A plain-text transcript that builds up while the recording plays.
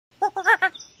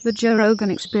The Joe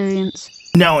Rogan Experience.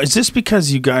 Now, is this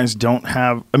because you guys don't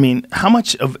have, I mean, how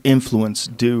much of influence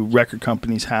do record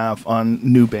companies have on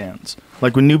new bands?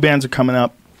 Like when new bands are coming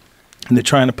up and they're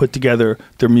trying to put together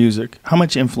their music, how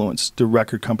much influence do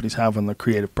record companies have on the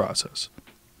creative process?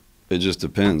 It just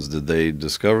depends. Did they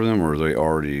discover them, or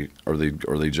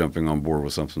are they jumping on board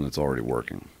with something that's already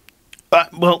working?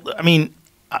 Well, I mean,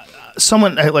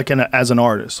 someone like as an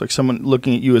artist, like someone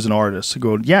looking at you as an artist, to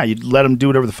go, yeah, you let him do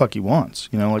whatever the fuck he wants,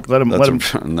 you know, like let him.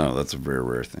 No, that's a very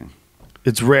rare thing.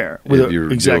 It's rare. If you're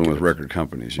dealing with record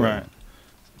companies, yeah. Right?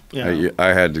 Yeah,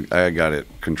 I got it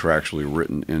contractually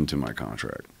written into my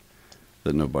contract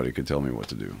that nobody could tell me what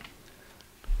to do.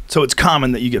 So it's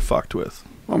common that you get fucked with.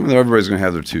 Well, I mean, everybody's going to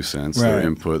have their 2 cents, their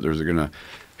input.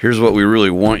 Here's what we really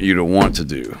want you to want to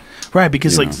do. Right,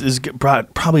 because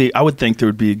probably I would think there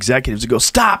would be executives that go,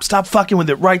 stop fucking with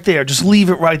it right there. Just leave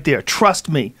it right there. Trust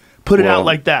me. Put it out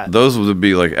like that. Those would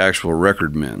be like actual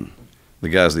record men, the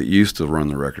guys that used to run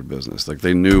the record business. Like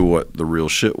they knew what the real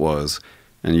shit was,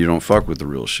 and you don't fuck with the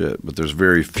real shit. But there's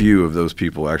very few of those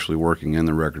people actually working in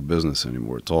the record business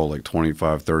anymore. It's all like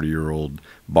 25, 30-year-old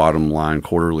bottom line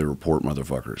quarterly report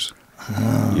motherfuckers.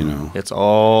 You know, it's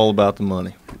all about the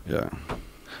money. Yeah.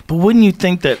 But wouldn't you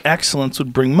think that excellence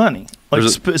would bring money? Like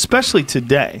especially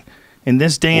today, in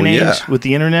this day and age with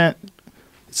the internet,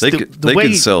 they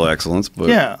could sell excellence,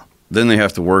 but then they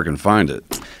have to work and find it,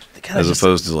 as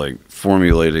opposed to like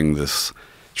formulating this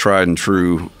tried and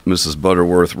true Mrs.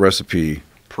 Butterworth recipe.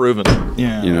 Proven.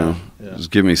 Yeah. You know,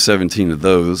 just give me 17 of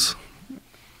those.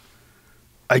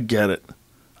 I get it.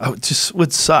 It just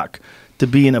would suck to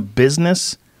be in a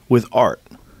business with art.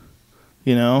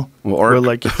 You know, where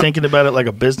like you're thinking about it like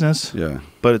a business,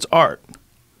 but it's art.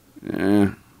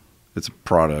 Yeah, it's a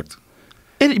product.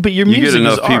 But your music is art. You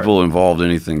get enough people involved,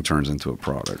 anything turns into a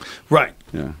product. Right.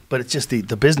 Yeah. But it's just the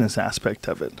business aspect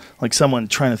of it. Like someone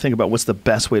trying to think about what's the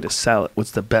best way to sell it. What's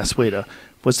the best way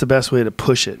to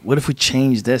push it? What if we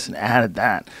changed this and added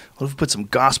that? What if we put some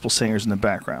gospel singers in the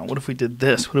background? What if we did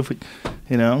this? What if we,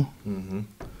 you know? Mm-hmm.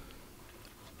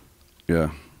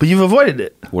 Yeah. But you've avoided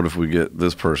it. What if we get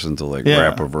this person to like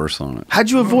rap a verse on it? How'd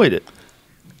you avoid it?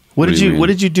 What did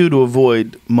you do to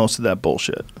avoid most of that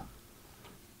bullshit?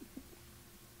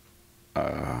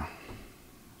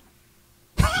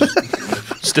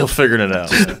 Still figuring it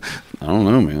out. I don't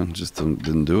know, man. Just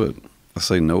didn't do it. I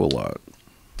say no a lot.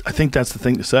 I think that's the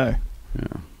thing to say.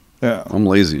 Yeah. Yeah. I'm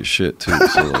lazy as shit too.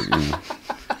 So like, you know,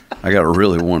 I got to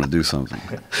really want to do something.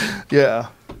 Yeah.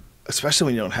 Especially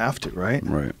when you don't have to, right?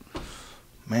 Right.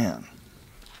 Man,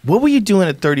 what were you doing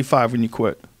at 35 when you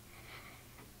quit?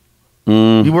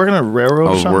 You working at a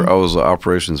railroad or something? I was an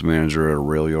operations manager at a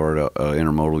rail yard,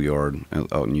 intermodal yard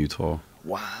out in Utah.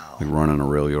 Wow. Like running a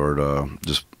rail yard,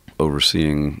 just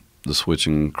overseeing the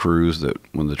switching crews that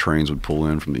when the trains would pull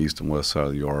in from the east and west side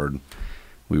of the yard,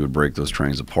 we would break those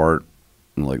trains apart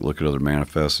and like look at other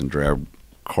manifests and drag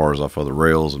cars off other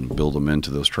rails and build them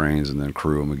into those trains and then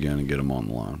crew them again and get them on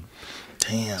the line.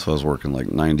 Damn. So I was working like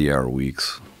 90-hour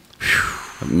weeks,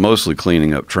 mostly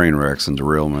cleaning up train wrecks and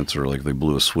derailments, or like they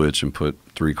blew a switch and put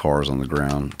 3 cars on the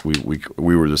ground.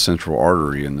 We were the central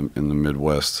artery in the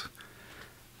Midwest,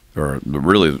 or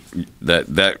really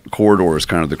that corridor is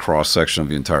kind of the cross section of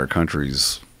the entire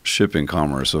country's shipping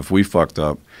commerce. So if we fucked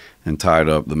up and tied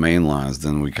up the main lines,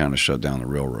 then we kind of shut down the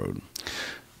railroad.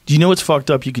 Do you know what's fucked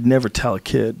up? You could never tell a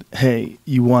kid, hey,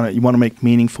 you want to make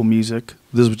meaningful music?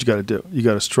 This is what you got to do. You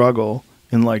got to struggle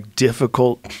in like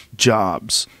difficult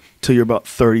jobs till you're about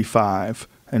 35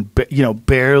 and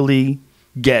barely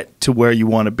get to where you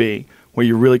want to be, where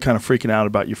you're really kind of freaking out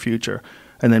about your future,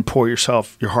 and then pour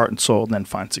yourself your heart and soul and then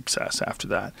find success after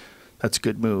that. That's a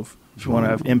good move if you want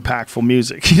to have impactful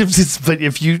music. But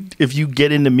if you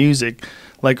get into music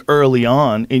like early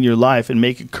on in your life and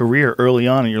make a career early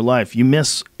on in your life, you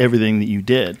miss everything that you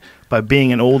did by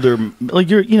being an older, like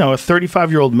you're, a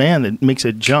 35-year-old man that makes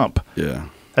a jump. Yeah.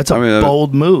 That's a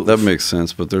bold move. That makes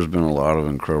sense, but there's been a lot of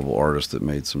incredible artists that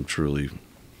made some truly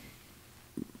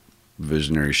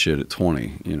visionary shit at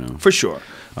 20, For sure.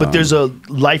 But there's a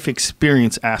life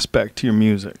experience aspect to your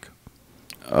music.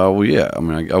 Well, yeah. I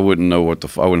mean, I wouldn't know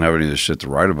I wouldn't have any of this shit to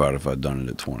write about if I'd done it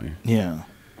at 20. Yeah.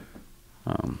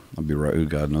 I'd be right.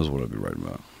 God knows what I'd be writing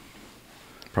about.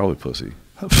 Probably pussy.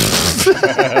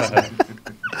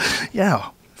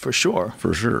 Yeah, for sure.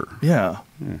 For sure. Yeah.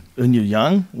 And you're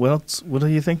young? What are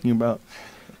you thinking about?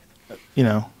 If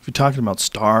you're talking about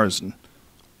stars and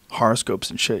horoscopes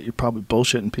and shit, you're probably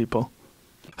bullshitting people.